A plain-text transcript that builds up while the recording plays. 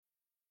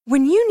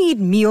When you need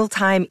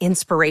mealtime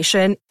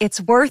inspiration,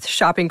 it's worth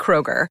shopping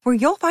Kroger, where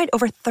you'll find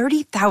over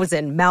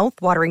 30,000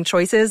 mouth-watering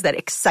choices that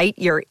excite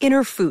your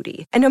inner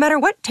foodie. And no matter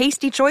what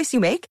tasty choice you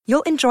make,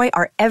 you'll enjoy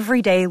our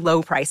everyday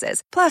low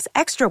prices, plus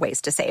extra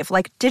ways to save,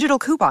 like digital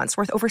coupons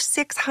worth over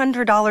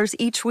 $600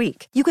 each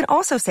week. You can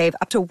also save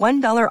up to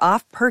 $1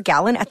 off per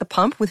gallon at the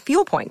pump with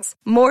fuel points.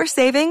 More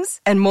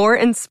savings and more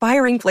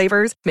inspiring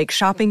flavors make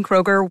shopping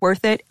Kroger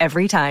worth it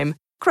every time.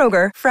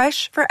 Kroger,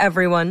 fresh for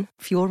everyone.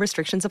 Fuel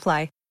restrictions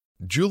apply.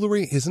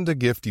 Jewelry isn't a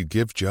gift you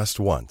give just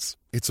once.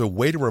 It's a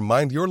way to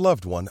remind your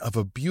loved one of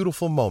a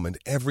beautiful moment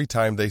every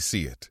time they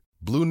see it.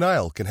 Blue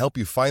Nile can help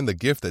you find the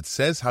gift that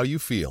says how you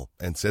feel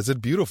and says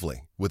it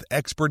beautifully, with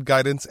expert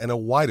guidance and a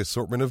wide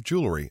assortment of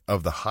jewelry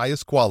of the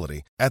highest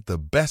quality at the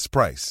best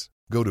price.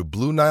 Go to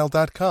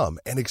BlueNile.com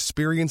and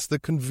experience the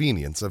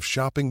convenience of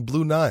shopping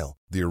Blue Nile,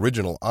 the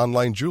original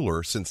online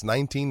jeweler since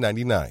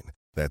 1999.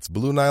 That's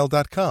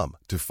BlueNile.com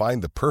to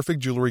find the perfect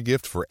jewelry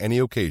gift for any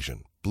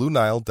occasion.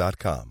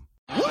 BlueNile.com.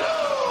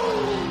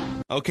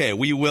 Okay,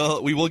 we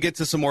will get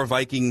to some more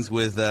Vikings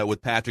with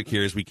Patrick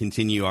here as we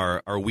continue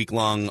our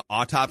week-long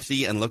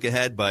autopsy and look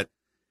ahead. But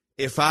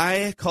if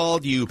I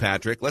called you,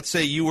 Patrick, let's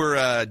say you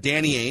were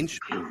Danny Ainge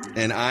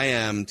and I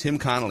am Tim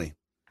Connolly,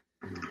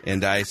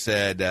 and I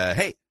said,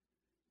 hey,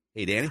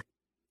 Danny,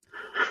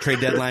 trade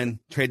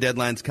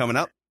deadline's coming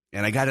up,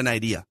 and I got an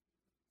idea.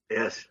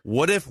 Yes.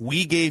 What if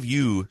we gave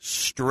you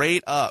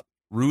straight up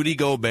Rudy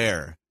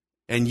Gobert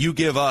and you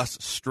give us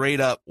straight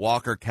up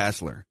Walker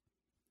Kessler?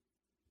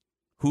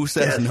 Who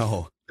says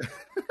no?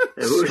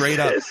 Who Straight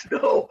says up.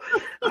 No?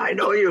 I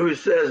know you who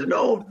says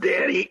no.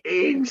 Danny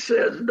Ainge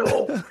says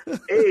no.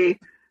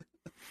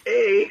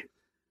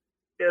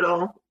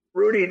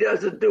 Rudy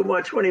doesn't do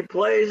much when he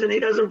plays, and he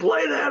doesn't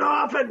play that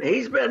often.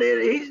 He's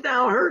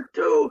now hurt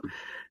too.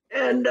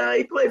 And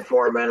he played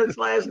 4 minutes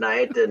last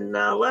night and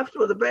left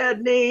with a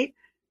bad knee.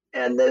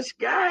 And this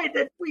guy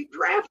that we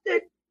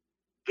drafted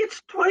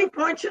gets 20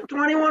 points and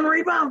 21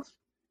 rebounds.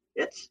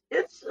 It's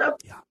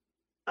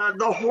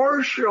the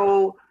horror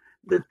show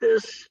that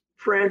this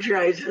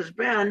franchise has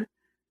been.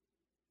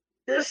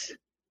 This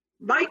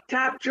might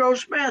top Joe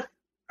Smith,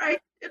 right?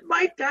 It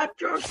might top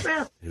Joe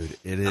Smith. Dude,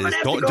 it is.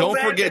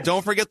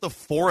 Don't forget the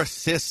 4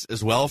 assists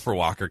as well for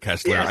Walker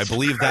Kessler. Yes, I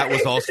believe that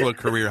was also a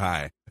career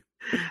high.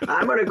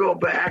 I'm going to go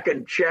back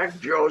and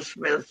check Joe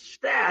Smith's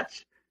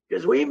stats,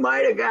 because we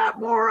might have got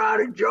more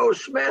out of Joe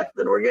Smith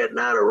than we're getting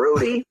out of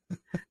Rudy.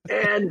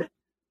 And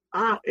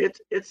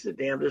it's the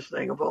damnedest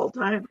thing of all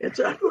time. It's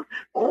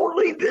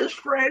only this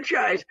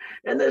franchise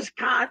and this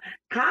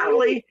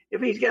Connolly,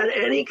 if he's got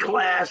any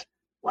class.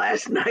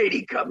 Last night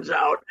he comes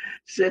out,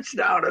 sits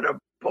down at a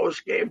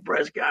post-game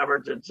press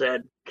conference and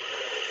said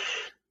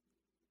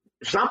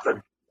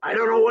something. I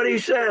don't know what he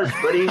says,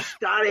 but he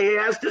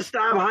has to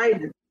stop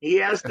hiding. He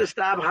has to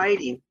stop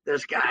hiding,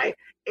 this guy.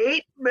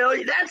 $8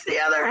 million. That's the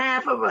other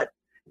half of it.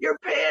 You're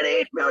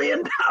paying $8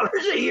 million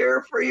a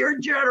year for your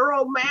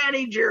general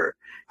manager.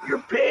 You're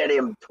paying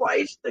him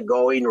twice the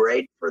going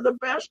rate for the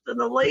best in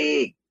the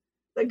league.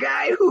 The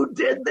guy who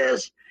did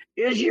this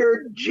is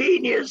your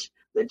genius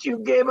that you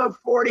gave a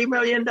 $40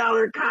 million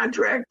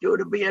contract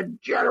to be a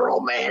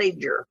general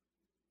manager.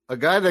 A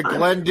guy that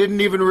Glenn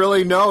didn't even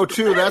really know,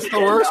 too. That's the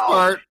worst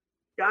part.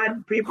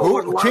 God, people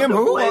would love Tim, to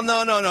who? play.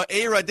 Well,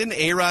 no. Didn't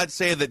A-Rod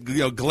say that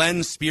Glenn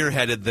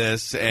spearheaded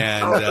this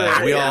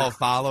and we all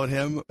followed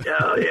him?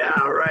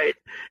 Yeah, right.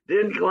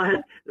 Didn't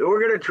Glenn? We're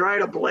going to try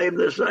to blame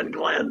this on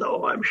Glenn,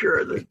 though. I'm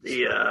sure that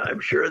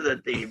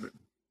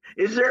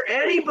is there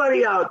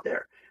anybody out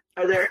there?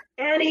 Are there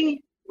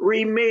any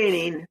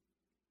remaining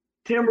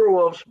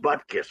Timberwolves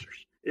butt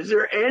kissers? Is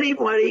there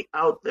anybody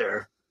out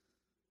there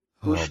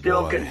who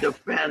still can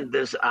defend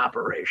this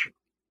operation?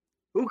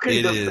 Who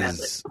can defend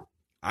it?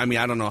 I mean,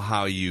 I don't know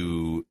how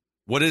you.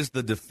 What is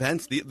the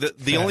defense?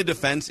 The only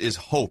defense is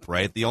hope,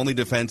 right? The only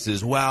defense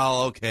is,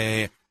 well,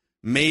 okay,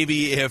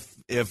 maybe if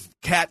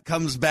Cat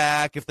comes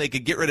back, if they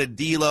could get rid of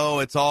D'Lo,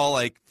 it's all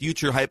like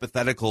future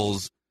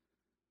hypotheticals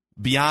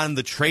beyond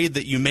the trade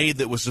that you made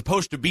that was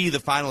supposed to be the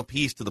final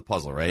piece to the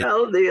puzzle, right?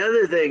 Well, the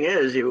other thing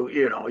is,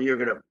 they're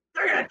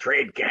gonna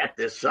trade Cat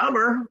this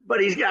summer,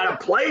 but he's got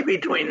to play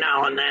between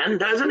now and then,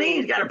 doesn't he?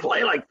 He's got to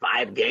play like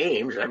 5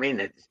 games. I mean,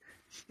 it's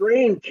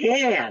strained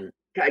calf.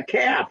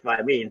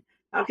 I mean,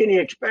 how can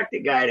you expect a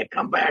guy to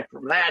come back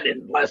from that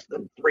in less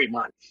than 3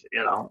 months?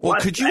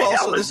 Well, could you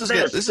also?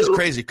 This is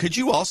crazy. Could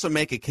you also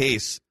make a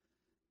case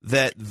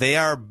that they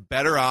are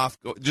better off,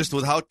 just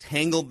with how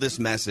tangled this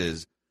mess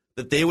is,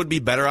 that they would be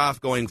better off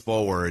going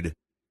forward,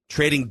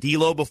 trading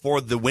D'Lo before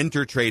the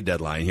winter trade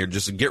deadline here,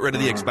 just to get rid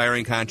of the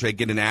expiring contract,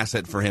 get an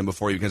asset for him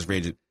before he becomes free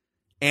agent,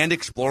 and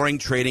exploring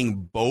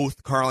trading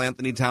both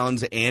Karl-Anthony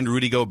Towns and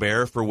Rudy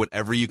Gobert for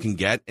whatever you can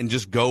get, and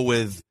just go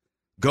with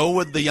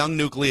the young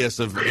nucleus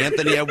of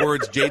Anthony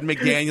Edwards, Jaden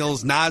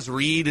McDaniels, Naz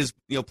Reid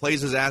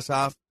plays his ass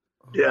off.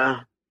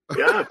 Yeah,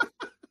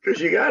 because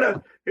you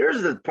gotta.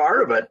 Here's the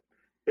part of it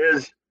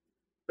is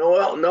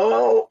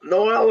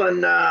Noel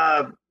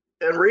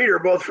and Reid are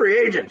both free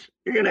agents.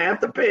 You're gonna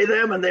have to pay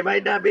them, and they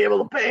might not be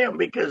able to pay them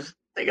because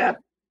they got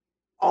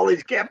all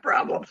these cap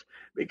problems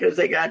because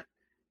they got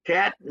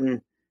Cat,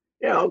 and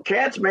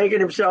Cat's making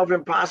himself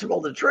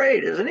impossible to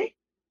trade, isn't he?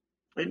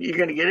 And you're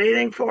going to get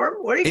anything for him?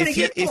 What are you going to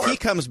get for him? If he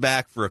comes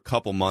back for a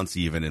couple months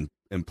even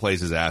and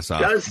plays his ass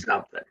off, does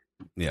something?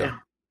 Yeah.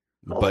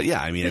 But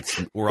yeah, I mean,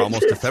 we're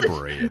almost to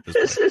February at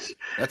this point.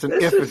 That's an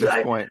if at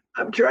this point.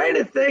 I'm trying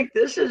to think.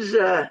 This is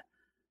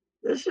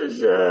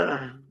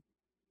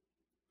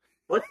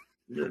what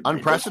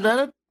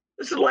unprecedented.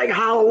 This is like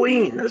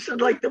Halloween. This is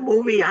like the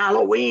movie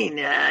Halloween.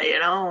 You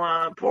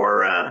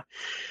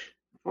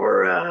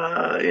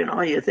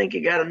think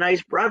you got a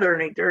nice brother,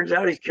 and he turns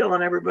out he's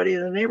killing everybody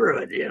in the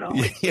neighborhood.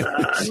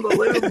 It's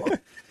unbelievable.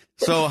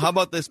 So how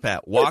about this,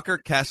 Pat? Walker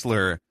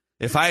Kessler.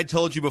 If I had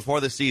told you before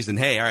the season,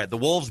 hey, all right, the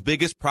Wolves'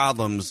 biggest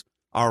problems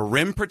are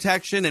rim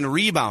protection and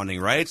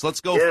rebounding, right? So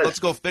let's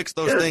go fix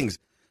those things.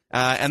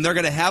 And they're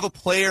going to have a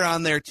player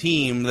on their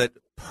team that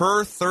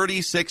per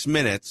 36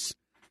 minutes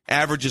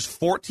averages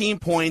 14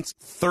 points,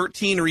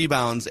 13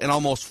 rebounds, and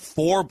almost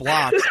 4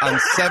 blocks on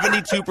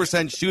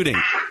 72% shooting.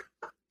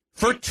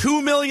 For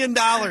 $2 million,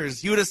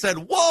 you would have said,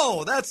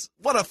 whoa,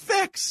 what a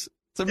fix.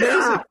 It's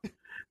amazing. Yeah.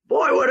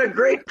 Boy, what a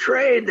great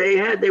trade they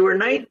had. They were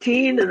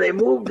 19 and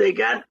they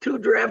got 2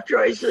 draft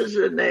choices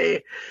and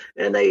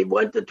they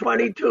went to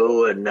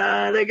 22 and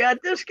they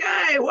got this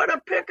guy. What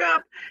a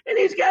pickup. And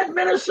he's got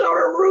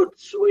Minnesota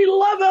roots. We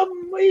love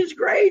him. He's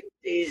great.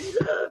 He's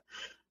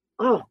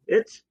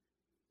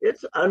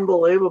it's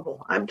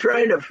unbelievable. I'm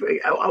trying to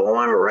I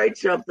want to write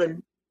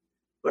something,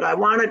 but I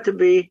want it to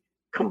be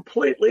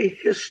completely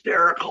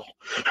hysterical.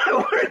 I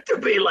want it to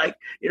be like,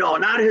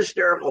 not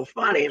hysterical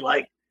funny,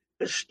 like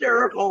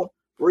hysterical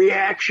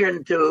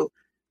reaction to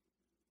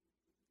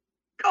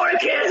go to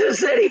Kansas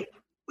City.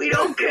 We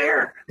don't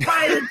care.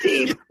 Buy the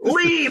team.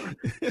 Leave.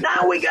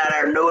 Now we got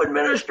our new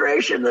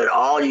administration that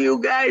all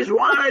you guys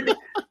wanted,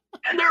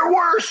 and they're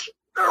worse.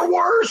 They're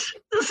worse.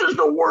 This is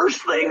the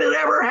worst thing that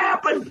ever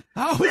happened.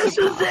 This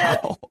is it.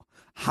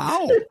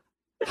 How?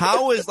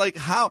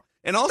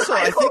 And also,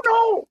 I think.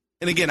 Know.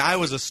 And again, I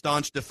was a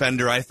staunch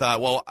defender. I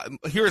thought, well,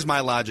 here's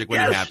my logic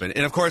when it happened.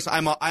 And of course,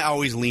 I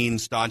always lean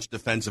staunch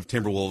defense of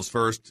Timberwolves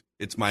first.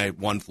 It's my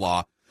one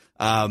flaw.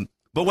 But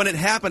when it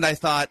happened, I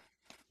thought,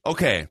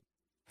 okay,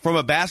 from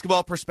a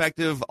basketball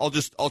perspective, I'll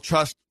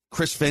trust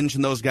Chris Finch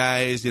and those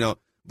guys,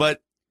 But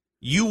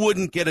you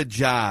wouldn't get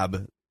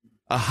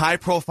a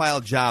high-profile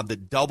job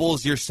that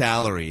doubles your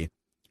salary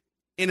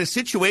in a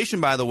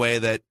situation, by the way,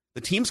 that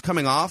the team's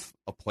coming off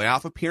a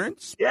playoff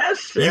appearance.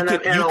 Yes, and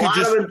a lot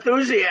of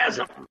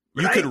enthusiasm.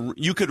 Right?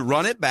 You could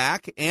run it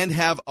back and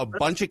have a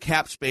bunch of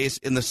cap space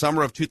in the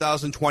summer of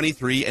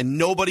 2023, and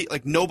nobody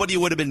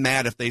would have been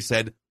mad if they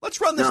said, let's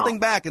run this thing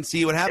back and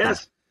see what happens.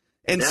 Yes.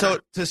 And so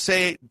to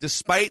say,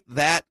 despite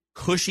that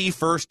cushy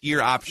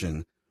first-year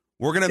option,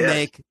 we're going to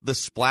make the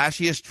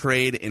splashiest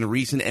trade in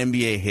recent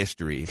NBA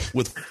history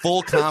with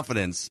full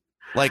confidence,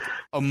 like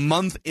a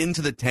month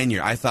into the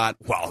tenure. I thought,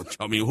 well,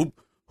 I mean,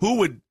 who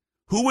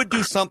would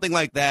do something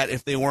like that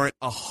if they weren't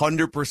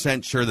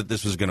 100% sure that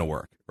this was going to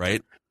work,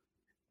 right?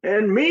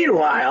 And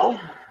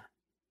meanwhile,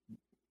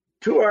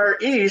 to our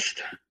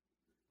east,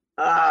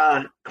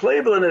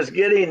 Cleveland is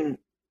getting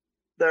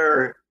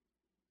their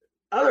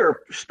other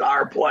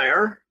star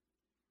player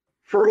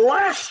for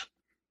less,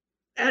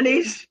 and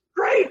he's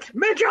great.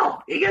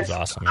 Mitchell, he gets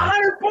awesome,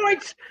 100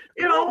 points.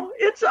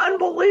 It's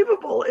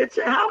unbelievable. It's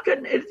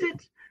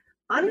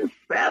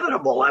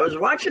unfathomable. I was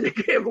watching the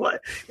game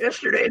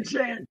yesterday and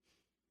saying,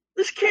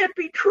 this can't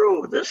be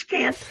true. This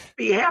can't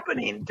be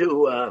happening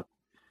to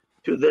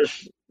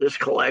this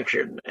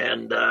collection.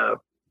 And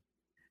I'll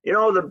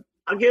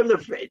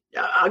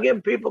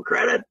give people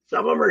credit.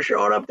 Some of them are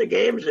showing up to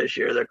games this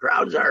year. The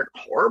crowds aren't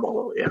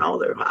horrible.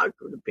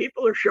 The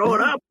people are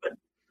showing up. But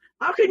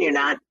how can you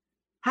not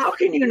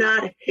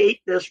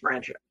hate this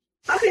franchise?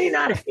 How can you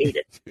not hate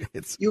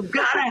it? You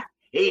gotta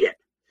hate it.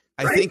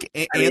 Right?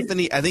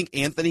 I think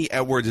Anthony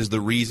Edwards is the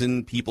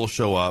reason people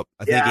show up.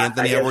 I think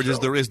Anthony Edwards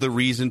is the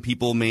reason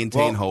people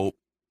maintain hope.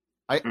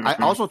 I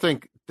also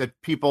think that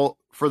people,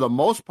 for the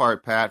most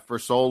part, Pat, for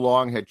so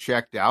long had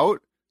checked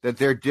out that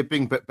they're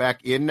dipping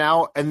back in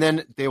now, and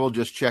then they will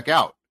just check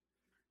out.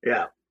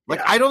 Yeah.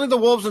 I don't think the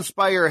Wolves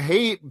inspire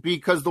hate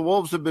because the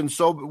Wolves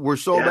were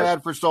so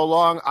bad for so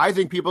long. I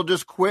think people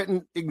just quit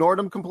and ignored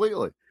them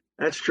completely.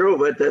 That's true,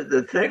 but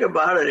the thing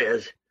about it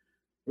is,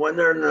 when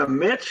they're in the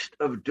midst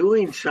of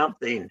doing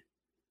something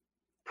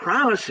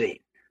promising,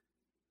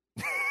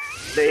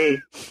 they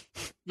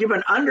give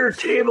an under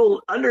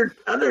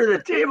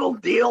the table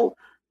deal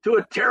to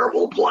a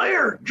terrible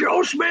player,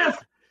 Joe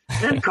Smith,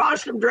 and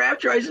cost them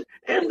draft choices.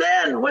 And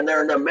then when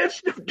they're in the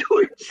midst of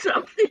doing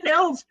something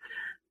else,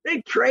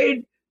 they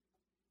trade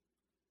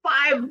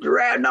 5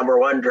 number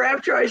 1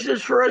 draft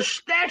choices for a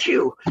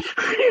statue.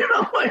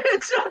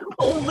 It's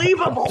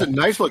unbelievable. It's a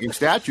nice looking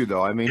statue,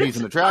 though. I mean, he's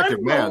an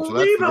attractive man, so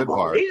that's the good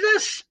part. He's a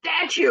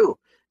statue,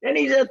 and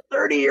he's a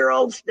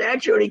 30-year-old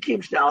statue, and he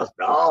keeps telling us,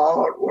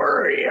 "Don't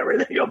worry,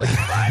 everything will be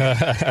fine."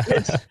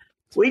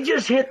 We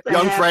just hit the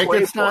young halfway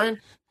Frankenstein. Point.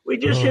 We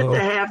just hit the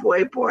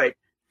halfway point.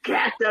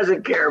 Cat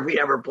doesn't care if he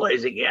ever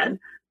plays again.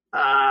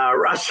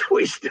 Russell,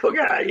 you still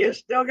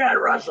got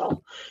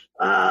Russell.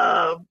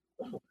 Oh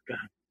God.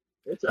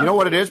 You know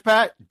what it is,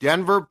 Pat?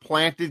 Denver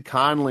planted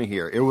Conley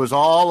here. It was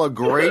all a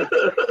great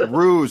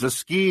ruse, a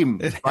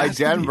scheme by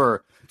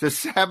Denver to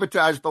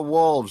sabotage the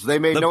Wolves. They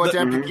made no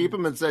attempt to keep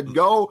him and said,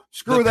 "Go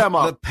screw them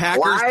up." The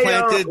Packers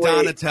planted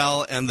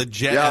Donatel, and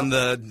and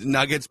the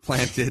Nuggets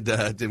planted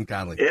Tim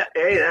Conley. Yeah,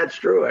 hey, that's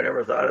true. I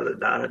never thought of the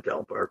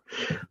Donatel part.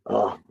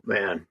 Oh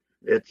man,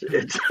 it's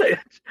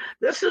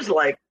this is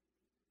like,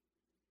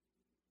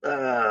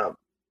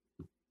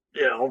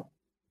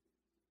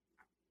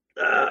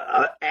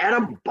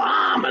 atom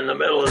bomb in the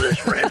middle of this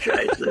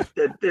franchise.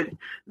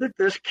 that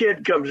this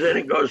kid comes in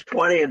and goes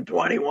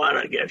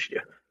 20-21 against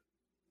you,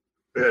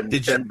 and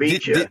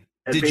beat you.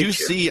 Did you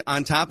see,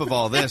 on top of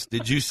all this,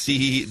 did you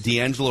see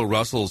D'Angelo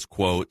Russell's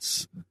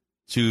quotes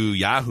to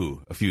Yahoo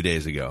a few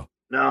days ago?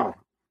 No.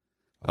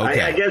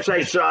 Okay. I guess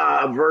I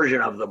saw a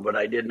version of them, but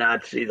I did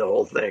not see the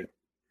whole thing.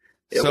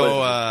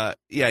 I'll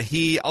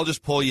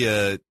just pull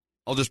you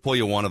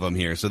one of them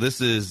here. So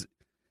this is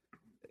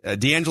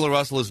D'Angelo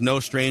Russell is no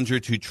stranger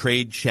to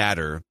trade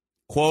chatter.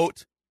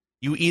 Quote,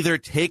 "You either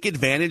take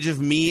advantage of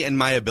me and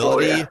my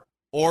ability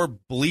or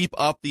bleep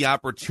up the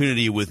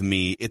opportunity with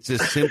me. It's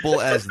as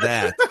simple as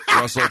that,"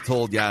 Russell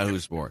told Yahoo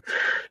Sports.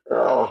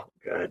 Oh,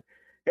 God.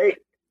 Hey,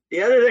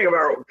 the other thing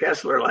about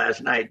Kessler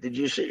last night, did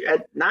you see,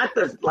 not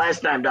the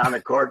last time down the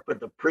court, but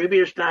the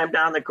previous time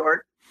down the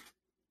court,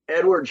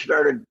 Edwards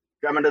started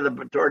coming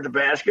toward the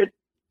basket,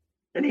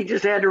 and he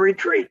just had to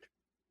retreat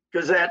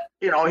because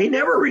he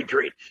never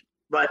retreats.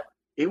 But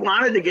he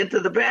wanted to get to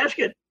the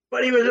basket,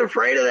 but he was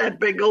afraid of that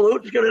big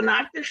galoot was going to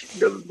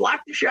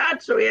block the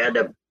shot. So he had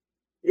to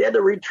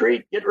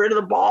retreat, get rid of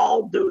the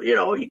ball.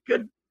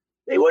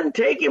 They wouldn't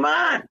take him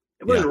on.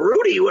 It was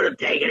Rudy who would have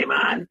taken him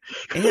on.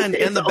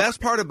 And the best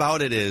part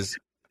about it is,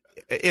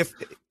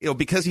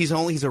 because he's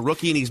a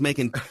rookie and he's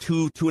making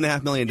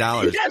 $2.5 million.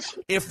 Yes.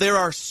 If there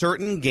are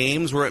certain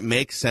games where it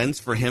makes sense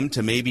for him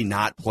to maybe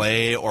not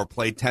play or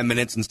play 10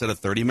 minutes instead of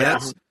 30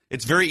 minutes,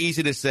 it's very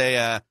easy to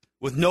say,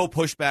 with no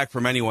pushback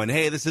from anyone,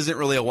 hey, this isn't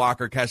really a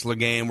Walker Kessler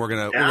game. You'll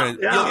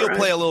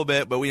play a little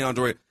bit, but we don't have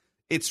to worry.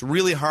 It's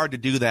really hard to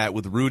do that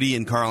with Rudy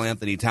and Karl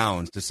Anthony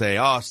Towns, to say,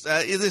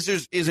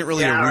 this isn't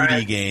really a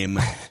Rudy game,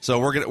 so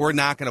we're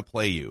not gonna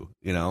play you.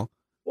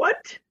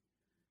 What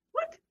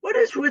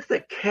is with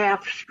the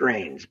calf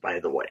strains, by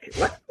the way?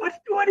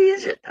 What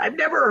is it? I've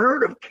never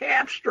heard of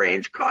calf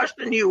strains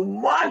costing you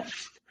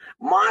months.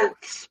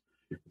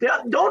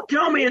 Don't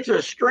tell me it's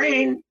a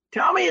strain.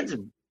 Tell me it's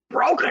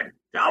broken.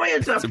 Tell me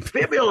it's a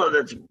fibula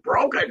that's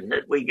broken,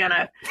 that we're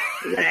gonna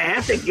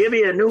have to give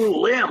you a new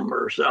limb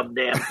or some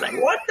damn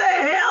thing. What the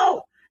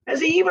hell?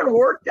 Has he even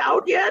worked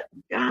out yet?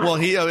 God. Well,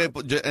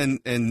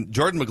 and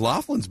Jordan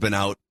McLaughlin's been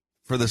out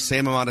for the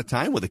same amount of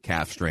time with a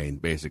calf strain,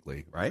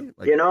 basically, right?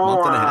 Like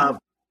month and a half.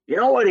 You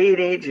know what he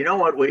needs? You know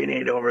what we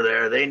need over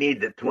there? They need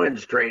the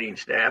Twins training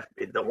staff,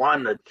 the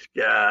one that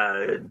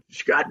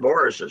Scott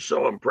Boras is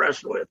so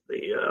impressed with,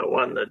 the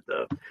one that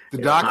the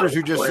doctors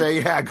who just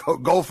say,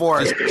 go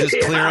for it. Just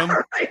clear them.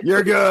 Right.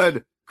 You're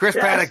good. Chris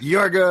Paddock,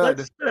 you're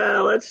good.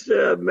 Let's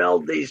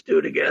meld these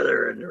two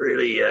together and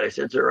really,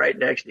 since they're right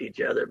next to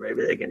each other,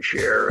 maybe they can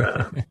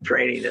share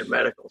training and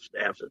medical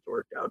staffs. It's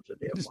worked out to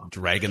them. Just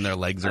dragging their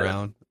legs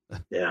around.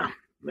 Yeah,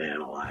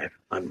 man alive.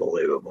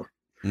 Unbelievable.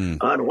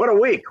 What a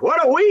week.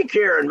 What a week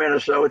here in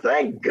Minnesota.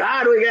 Thank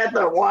God we got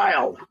the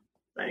Wild.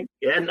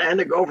 And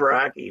the Gopher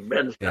hockey,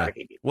 men's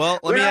hockey. Well,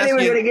 we're not even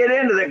going to get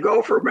into the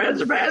Gopher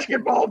men's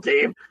basketball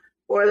team.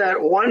 Boy,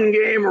 that one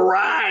game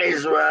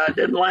rise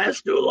didn't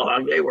last too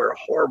long. They were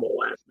horrible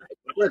last night.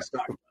 But let's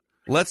talk about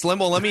it.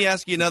 Let me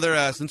ask you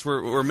another, since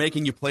we're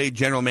making you play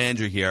general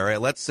manager here, all right?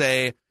 Let's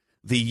say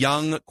the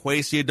young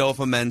Kwesi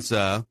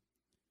Adolfo-Mensah,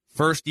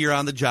 first year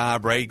on the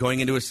job, right, going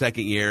into his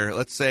second year.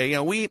 Let's say,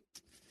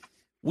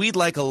 we'd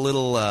like a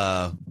little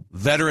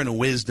veteran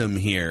wisdom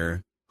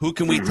here. Who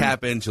can we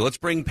tap into? Let's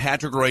bring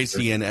Patrick Royce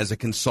in as a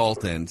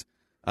consultant.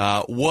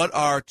 What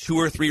are 2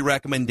 or 3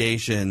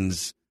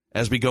 recommendations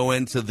as we go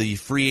into the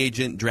free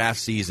agent draft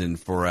season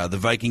for the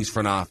Vikings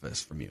front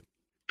office from you?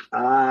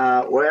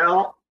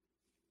 Well,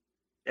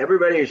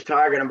 everybody's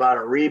talking about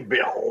a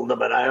rebuild,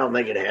 but I don't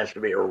think it has to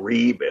be a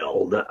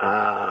rebuild.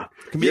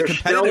 Could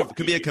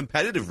be a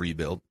competitive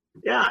rebuild.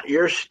 Yeah,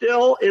 you're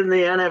still in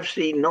the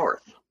NFC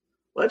North.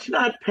 Let's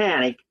not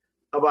panic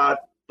about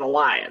the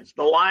Lions.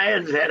 The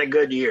Lions had a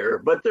good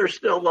year, but they're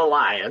still the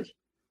Lions.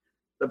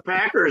 The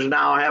Packers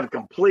now have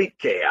complete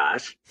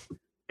chaos,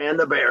 and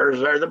the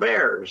Bears are the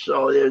Bears.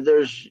 So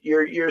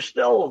you're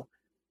still,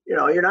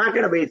 you're not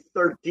going to be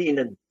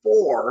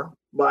 13-4,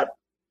 but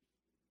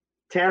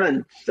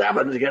 10-7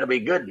 is going to be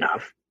good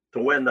enough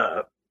to win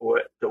the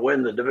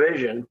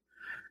division.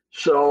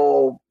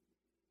 So,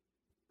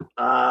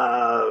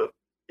 you're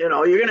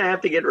going to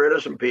have to get rid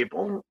of some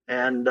people,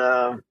 and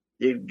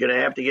you're going to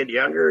have to get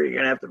younger. You're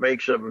going to have to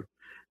make some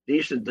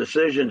decent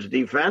decisions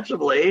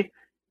defensively.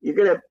 You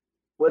got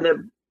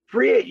to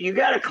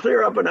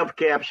clear up enough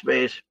cap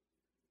space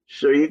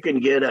so you can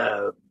get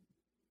a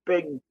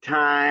big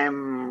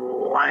time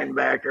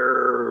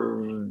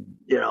linebacker,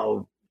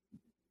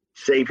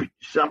 safe.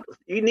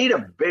 You need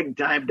a big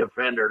time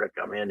defender to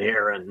come in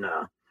here and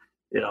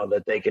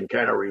that they can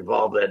kind of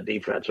revolve that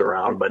defense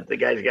around. But the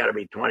guy's got to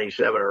be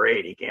 27 or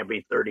 8. He can't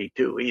be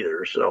 32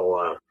 either.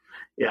 So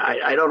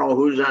I don't know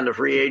who's on the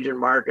free agent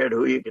market,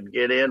 who you could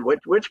get in,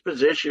 which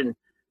position.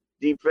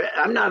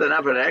 I'm not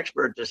enough of an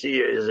expert to see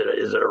is it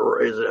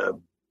a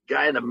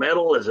guy in the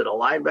middle? Is it a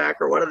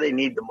linebacker? What do they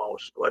need the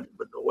most?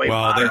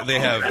 They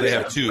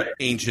have two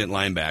ancient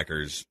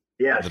linebackers.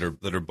 Yes.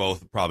 that are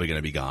both probably going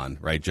to be gone,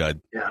 right, Judd?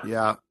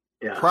 Yeah.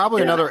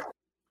 Probably another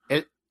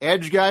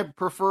edge guy,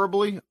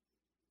 preferably,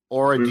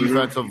 or a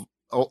defensive,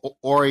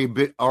 or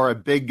a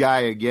big guy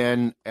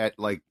again at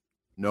like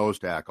nose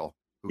tackle.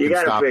 You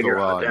got to figure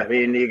out. I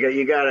mean,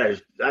 you got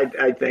to.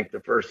 I think the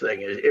first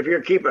thing is if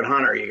you're keeping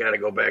Hunter, you got to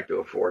go back to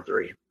a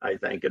 4-3. I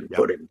think and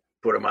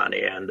put him on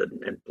the end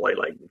and play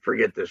like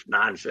forget this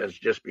nonsense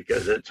just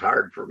because it's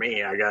hard for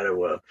me. I got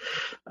to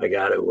we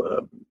got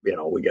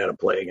to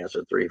play against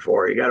a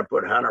 3-4. You got to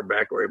put Hunter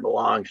back where he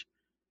belongs.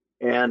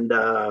 And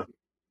I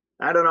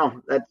don't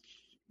know. That's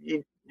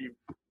you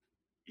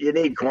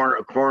need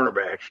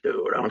cornerbacks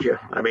too, don't you?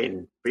 I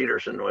mean,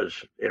 Peterson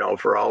was,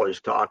 for all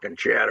his talk and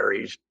chatter,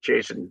 he's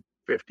chasing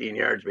 15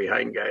 yards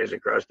behind guys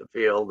across the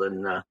field.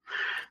 And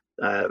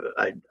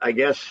I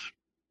guess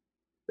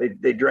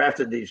they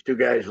drafted these two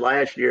guys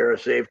last year, a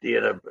safety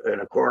and a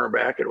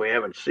cornerback, and we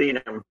haven't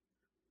seen them.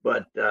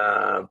 But they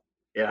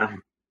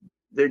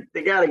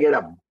got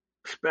to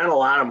spend a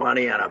lot of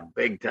money on a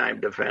big time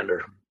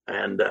defender,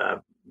 and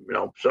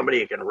somebody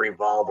you can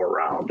revolve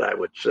around. I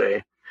would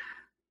say,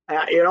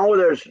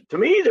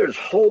 there's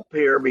hope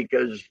here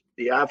because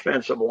the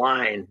offensive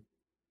line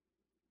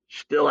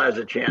still has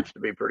a chance to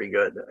be pretty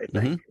good. I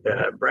think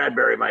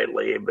Bradbury might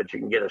leave, but you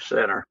can get a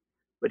center.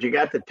 But you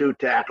got the two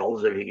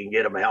tackles if you can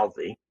get them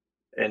healthy,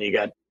 and you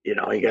got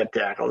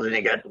tackles, and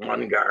you got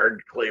one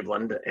guard,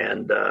 Cleveland,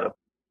 and the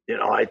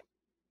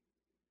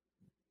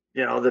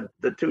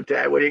two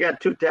when you got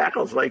two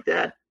tackles like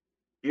that,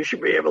 you should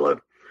be able to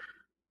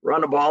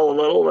run the ball a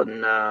little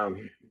and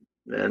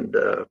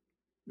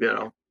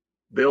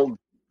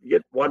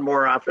get one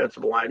more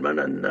offensive lineman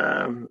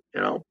and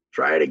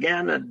try it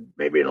again and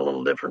maybe in a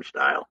little different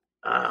style.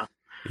 But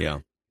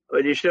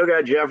you still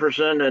got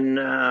Jefferson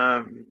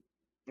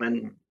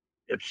and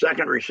if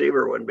second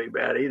receiver wouldn't be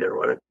bad either,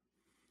 would it?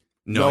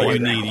 No,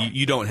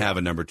 you don't have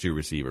a number 2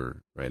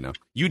 receiver right now.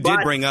 You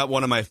did bring up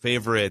one of my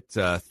favorite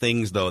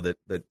things though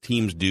that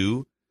teams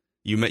do.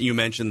 You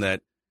mentioned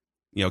that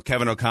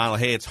Kevin O'Connell.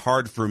 Hey, it's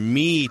hard for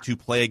me to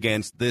play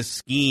against this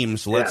scheme,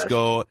 so let's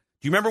go.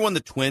 Do you remember when the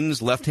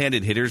Twins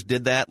left-handed hitters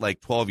did that like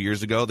 12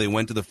 years ago? They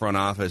went to the front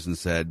office and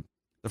said,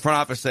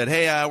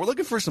 hey, we're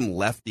looking for some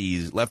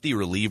lefty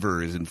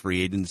relievers in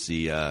free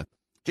agency.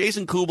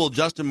 Jason Kubel,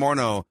 Justin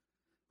Morneau,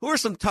 who are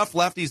some tough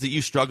lefties that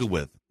you struggled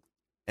with?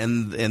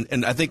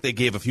 And I think they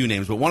gave a few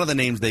names, but one of the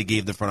names they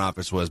gave the front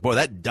office was, boy,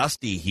 that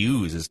Dusty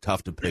Hughes is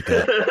tough to pick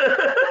up.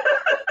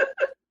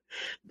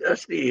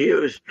 Dusty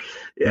Hughes.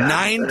 Yeah,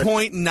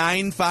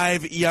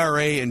 9.95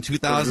 ERA in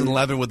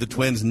 2011 with the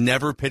Twins,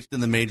 never pitched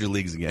in the major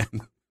leagues again.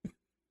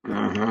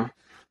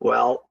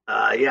 Well,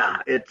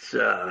 it's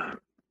I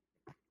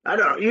don't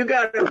know. You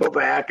got to go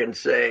back and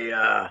say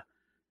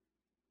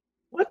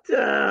what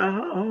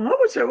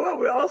was it?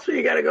 Well, also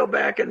you got to go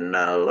back and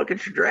look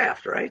at your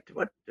draft, right?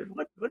 What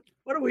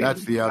are we?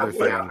 That's the other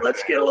thing.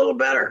 Let's get a little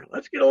better.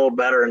 Let's get a little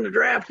better in the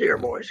draft here,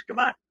 boys. Come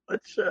on.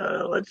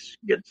 Let's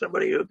get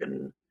somebody who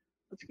can.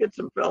 Let's get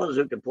some fellas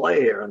who can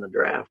play here in the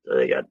draft.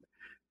 They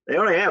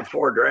only have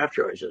 4 draft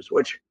choices,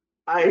 which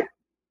I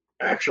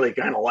actually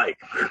kind of like.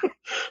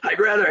 I'd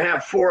rather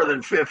have 4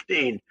 than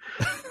 15.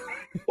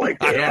 Like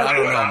they have, I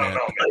don't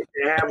know, like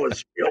they have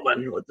with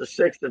Spielman with the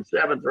 6th and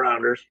 7th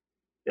rounders.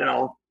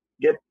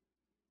 Get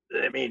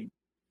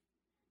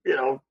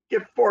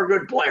 4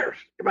 good players.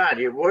 Come on,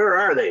 where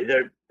are they?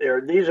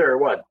 These are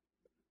what?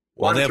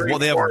 Well,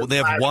 they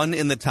have 1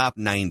 in the top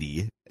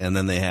 90, and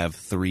then they have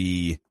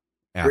 3.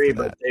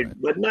 But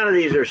none of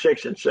these are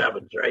 6th and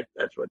 7th, right?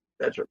 That's what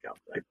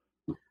counts.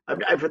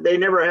 If they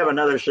never have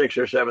another 6th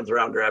or 7th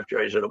round draft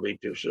choice, it'll be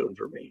too soon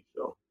for me.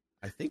 So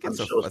I think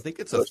it's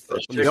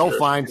He'll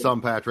find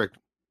some, Patrick.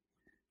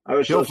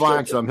 He'll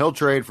find some. He'll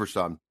trade for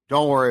some.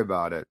 Don't worry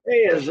about it.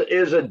 Hey,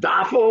 is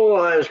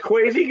Adolfo, is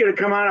Kwesi going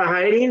to come out of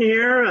hiding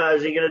here?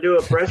 Is he going to do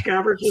a press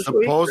conference this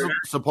week?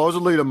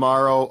 Supposedly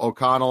tomorrow,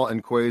 O'Connell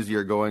and Kwesi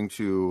are going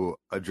to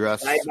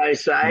address side by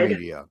side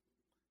media.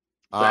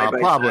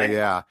 Probably,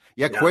 side.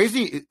 Yeah.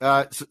 Kwesi,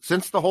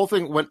 since the whole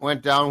thing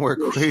went down where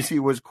Kwesi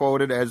was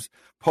quoted as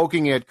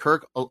poking at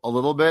Kirk a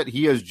little bit,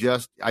 he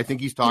has I think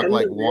he's talked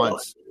like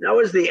once. That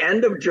was the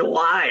end of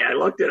July. I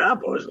looked it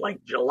up. It was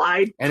like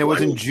July. And it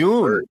was in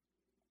June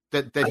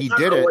that he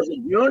did it. Was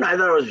it June? I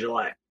thought it was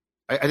July.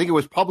 I think it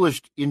was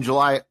published in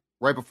July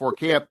right before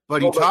camp,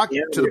 but he talked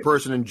to the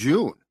person in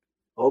June.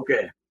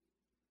 Okay.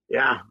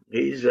 Yeah,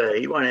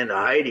 he went into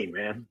hiding,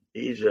 man.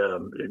 He's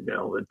I'm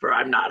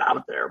not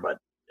out there, but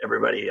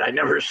everybody, I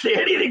never see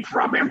anything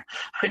from him.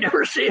 I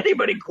never see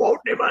anybody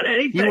quoting him on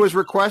anything. He was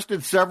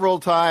requested several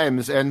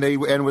times and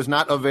was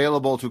not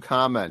available to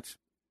comment.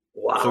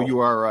 Wow. So you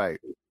are right.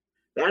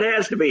 That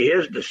has to be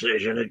his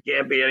decision. It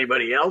can't be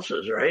anybody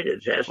else's, right?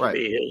 It has to Right.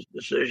 be his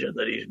decision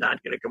that he's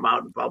not going to come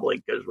out in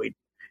public because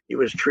he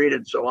was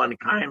treated so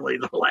unkindly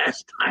the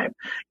last time.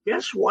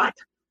 Guess what?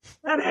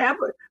 That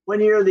happened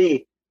when you're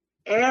the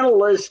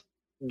analyst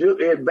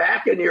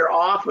back in your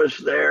office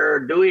there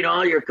doing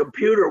all your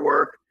computer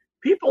work.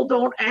 People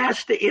don't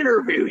ask to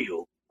interview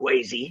you,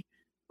 Kwesi.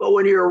 But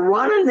when you're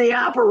running the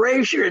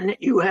operation,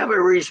 you have a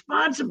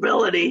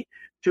responsibility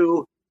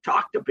to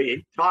talk to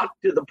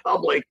the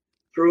public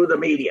through the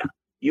media.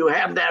 You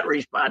have that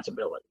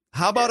responsibility.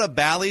 How about a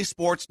Bally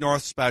Sports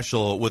North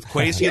special with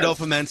Kwesi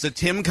Adofo-Mensah,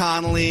 Tim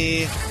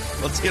Connolly?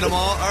 Let's get them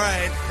all. All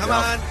right, come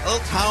on. A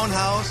little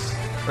townhouse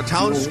or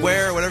town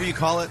square, whatever you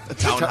call it. A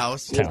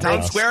townhouse.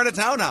 Town square and a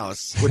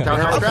townhouse. With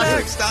townhouse Up traffic.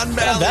 next on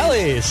Bally.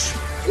 Bally's.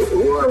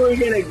 Who are we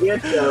going to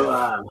get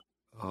to?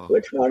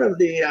 Which one of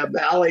the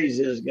Bally's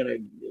is going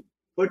to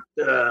put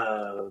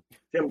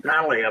Tim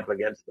Connolly up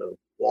against the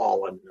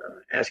wall and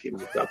ask him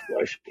the tough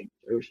questions?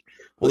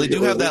 Well, they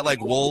do have that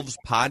like Wolves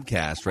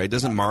podcast, right?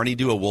 Doesn't Marnie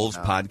do a Wolves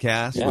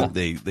podcast where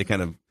they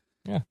kind of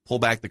pull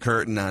back the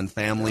curtain on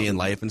family and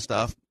life and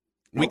stuff?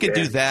 We could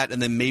do that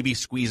and then maybe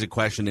squeeze a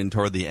question in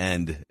toward the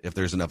end if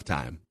there's enough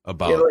time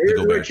about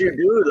here's the what you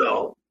do,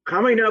 though.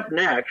 Coming up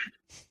next,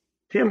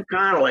 Tim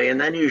Connolly, and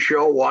then you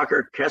show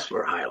Walker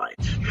Kessler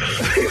highlights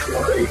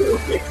before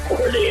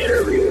the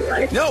interview,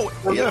 right? No,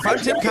 if I'm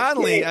Tim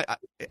Connolly,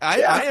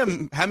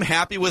 I'm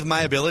happy with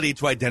my ability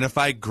to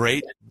identify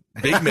great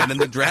big men in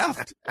the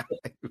draft.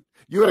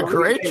 You had a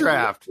great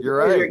draft. You're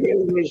right. You're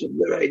giving me some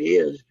good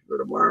ideas for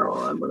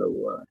tomorrow. I'm going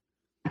to.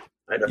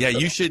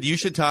 You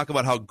should talk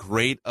about how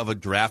great of a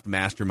draft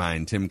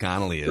mastermind Tim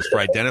Connolly is for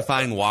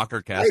identifying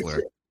Walker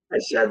Kessler. I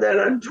said that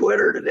on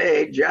Twitter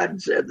today.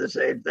 Judd said the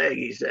same thing.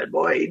 He said,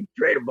 boy, he'd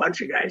trade a bunch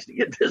of guys to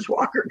get this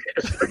Walker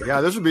Kessler. Yeah,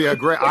 this would be a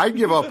great – I'd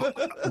give up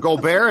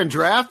Gobert and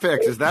draft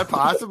picks. Is that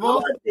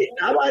possible?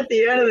 How about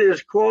the end of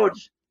his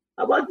quotes?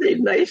 How about the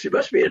nice – he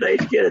must be a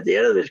nice kid. At the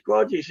end of his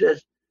quotes, he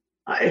says,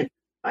 I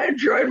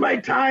enjoyed my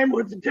time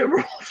with the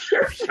Timberwolves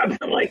or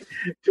something like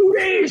 2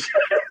 days.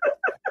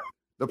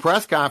 The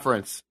press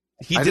conference.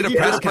 He did a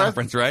press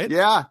conference, right?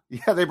 Yeah,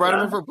 they brought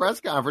him in for a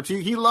press conference.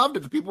 He loved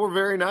it. The people were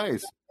very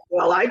nice.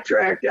 Well, I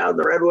tracked down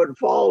the Redwood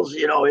Falls.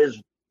 You know, his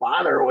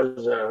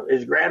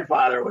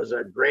grandfather was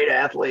a great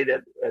athlete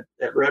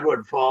at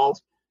Redwood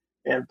Falls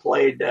and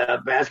played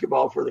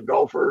basketball for the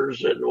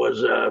Gophers and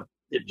was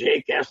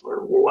Jay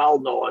Kessler,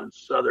 well-known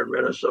Southern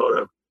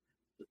Minnesota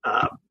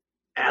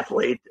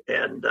athlete.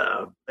 And,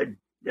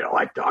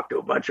 I talked to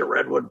a bunch of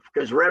Redwood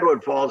because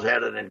Redwood Falls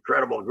had an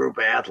incredible group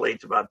of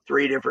athletes, about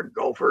 3 different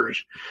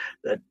Gophers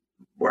that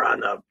were on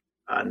the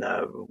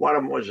one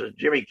of them was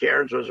Jimmy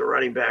Cairns was a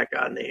running back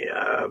on the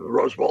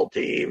Rose Bowl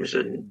teams,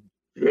 and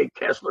Jay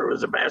Kessler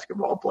was a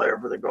basketball player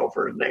for the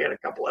Gophers, and they had a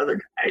couple other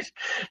guys.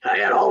 I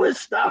had all this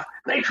stuff.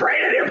 They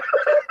traded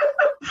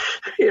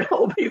him,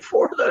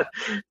 before the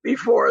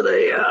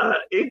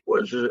ink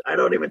was. I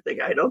don't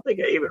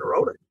think I even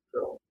wrote it.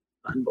 So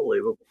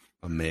unbelievable.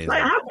 Amazing.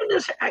 How can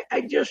this?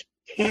 I just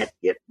can't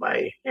get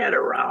my head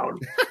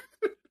around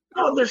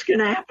how this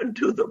can happen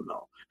to them,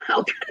 though.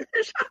 How can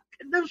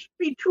this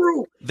be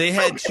true? They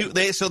had two.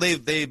 They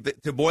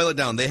to boil it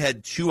down, they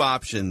had 2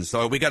 options.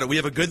 So we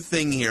have a good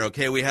thing here.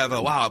 Okay, we have a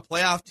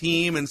playoff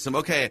team and some.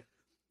 Okay,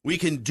 we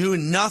can do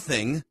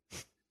nothing,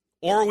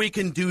 or we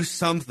can do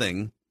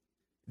something.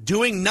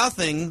 Doing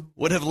nothing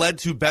would have led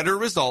to better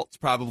results,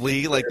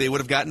 probably. Like they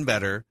would have gotten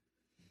better,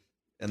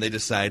 and they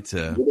decide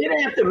to. You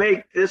didn't have to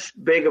make this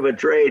big of a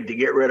trade to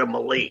get rid of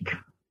Malik.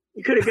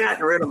 You could have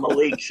gotten rid of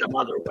Malik some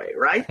other way,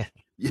 right?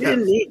 You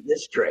didn't need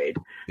this trade.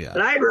 Yeah.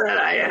 And I'd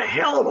rather a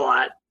hell of a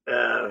lot,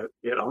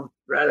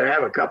 rather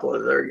have a couple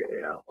of their,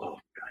 oh,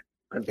 God,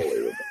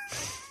 unbelievable.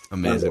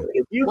 Amazing.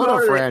 What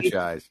a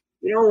franchise.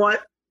 You know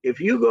what? If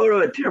you go to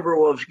a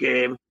Timberwolves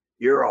game,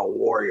 you're a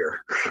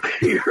warrior.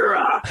 You're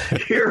a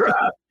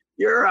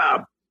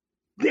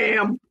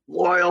damn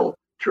loyal,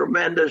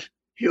 tremendous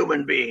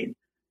human being.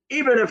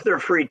 Even if they're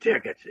free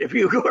tickets, if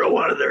you go to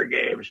one of their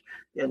games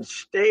and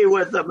stay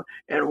with them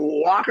and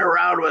walk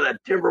around with a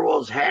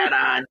Timberwolves hat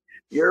on,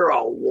 you're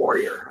a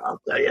warrior. I'll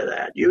tell you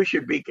that. You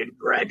should be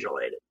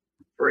congratulated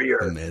for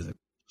your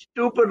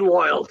stupid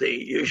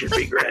loyalty. You should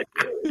be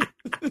congratulated.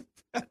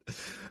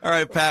 All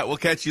right, Pat, we'll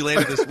catch you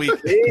later this week.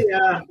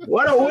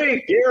 What a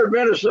week here in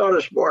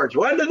Minnesota sports.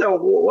 When do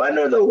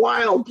the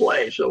Wild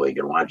play so we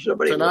can watch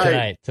somebody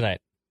tonight?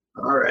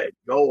 All right,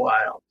 go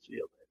Wild. See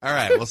you later. All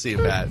right, we'll see you,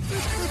 Pat.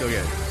 Let's go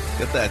get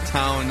that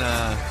town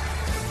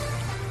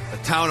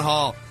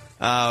hall.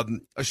 A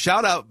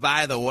shout out,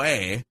 by the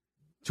way,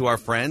 to our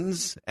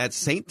friends at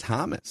St.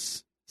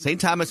 Thomas.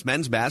 St. Thomas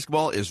men's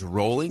basketball is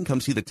rolling.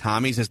 Come see the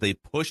Tommies as they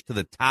push to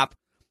the top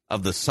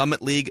of the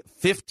Summit League.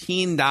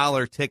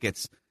 $15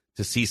 tickets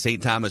to see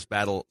St. Thomas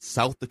battle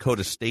South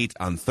Dakota State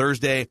on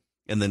Thursday,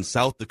 and then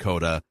South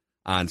Dakota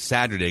on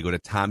Saturday. Go to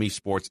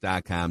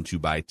TommySports.com to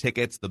buy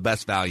tickets. The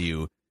best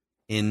value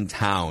in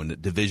town.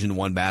 Division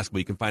I basketball.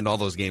 You can find all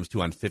those games,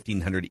 too, on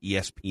 1500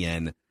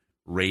 ESPN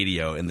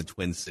radio in the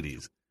Twin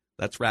Cities.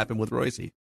 That's Rapping with Royce.